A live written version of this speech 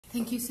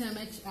Thank you so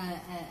much.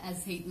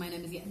 As said, my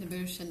name is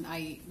Yetnebersh, and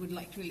I would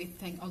like to really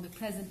thank all the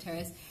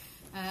presenters.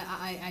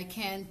 I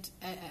can't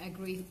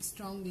agree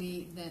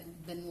strongly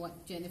than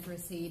what Jennifer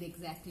said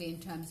exactly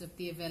in terms of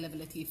the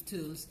availability of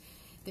tools.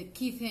 The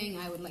key thing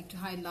I would like to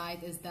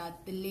highlight is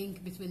that the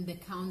link between the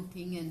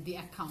counting and the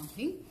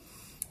accounting,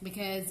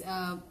 because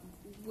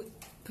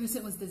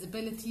persons with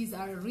disabilities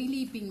are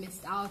really being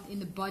missed out in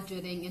the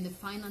budgeting and the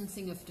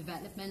financing of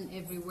development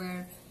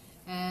everywhere.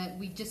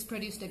 We just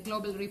produced a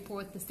global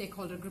report, the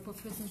stakeholder group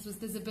of persons with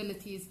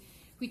disabilities,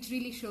 which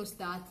really shows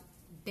that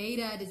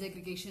data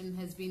disaggregation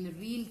has been a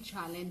real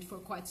challenge for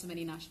quite so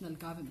many national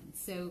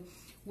governments. So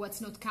what's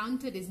not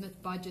counted is not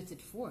budgeted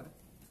for.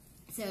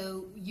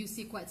 So you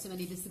see quite so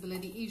many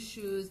disability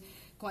issues,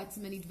 quite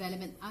so many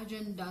development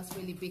agendas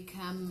really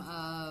become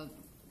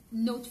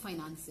not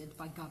financed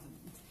by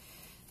government.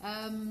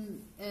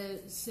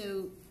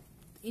 So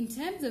in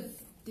terms of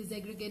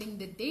disaggregating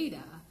the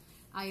data,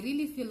 I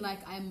really feel like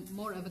I'm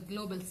more of a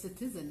global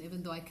citizen,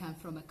 even though I come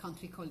from a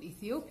country called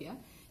Ethiopia,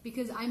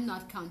 because I'm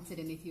not counted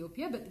in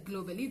Ethiopia, but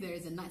globally there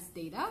is a nice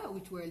data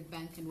which World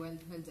Bank and World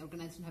Health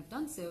Organization have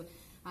done. So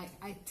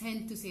I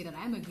tend to say that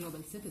I'm a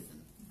global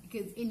citizen,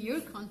 because in your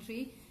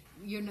country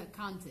you're not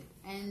counted,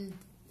 and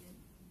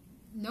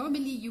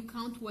normally you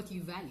count what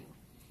you value,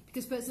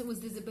 because persons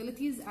with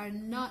disabilities are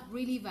not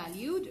really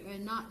valued or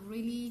not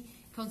really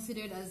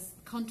considered as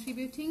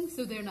contributing,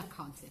 so they're not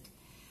counted.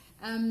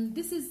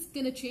 This is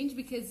going to change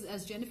because,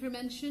 as Jennifer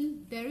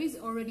mentioned, there is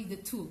already the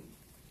tool.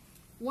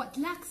 What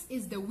lacks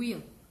is the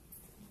will.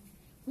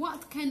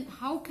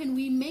 How can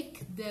we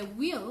make the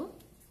will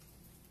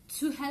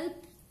to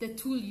help the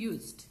tool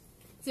used?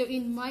 So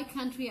in my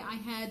country, I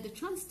had the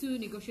chance to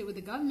negotiate with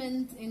the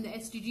government in the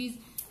SDGs,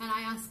 and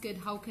I asked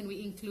how can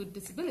we include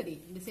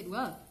disability? And they said,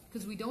 well,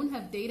 because we don't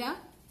have data,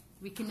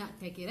 we cannot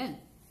take it in.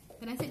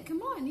 And I said,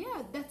 come on,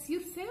 yeah, that's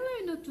your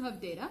failure not to have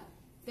data.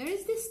 There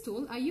is this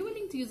tool. Are you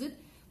willing to use it?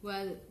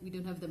 Well, we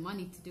don't have the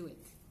money to do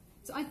it.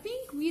 So I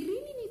think we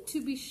really need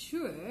to be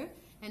sure,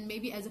 and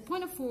maybe as a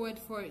point of forward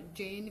for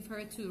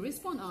Jennifer to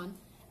respond on,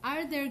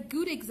 are there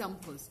good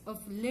examples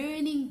of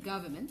learning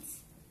governments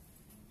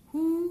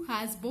who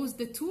has both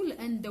the tool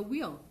and the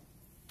will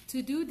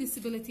to do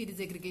disability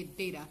disaggregate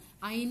data?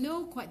 I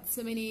know quite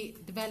so many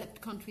developed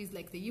countries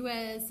like the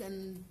US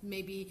and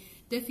maybe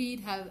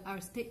DFID are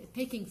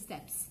taking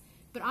steps.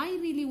 But I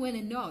really want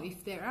to know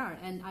if there are,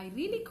 and I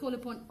really call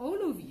upon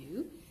all of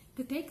you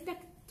to take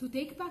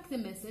back the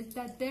message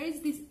that there is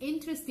this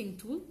interesting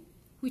tool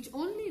which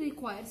only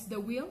requires the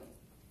will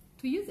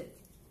to use it.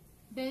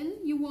 Then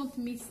you won't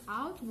miss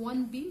out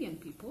 1 billion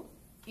people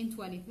in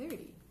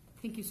 2030.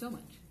 Thank you so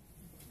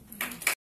much.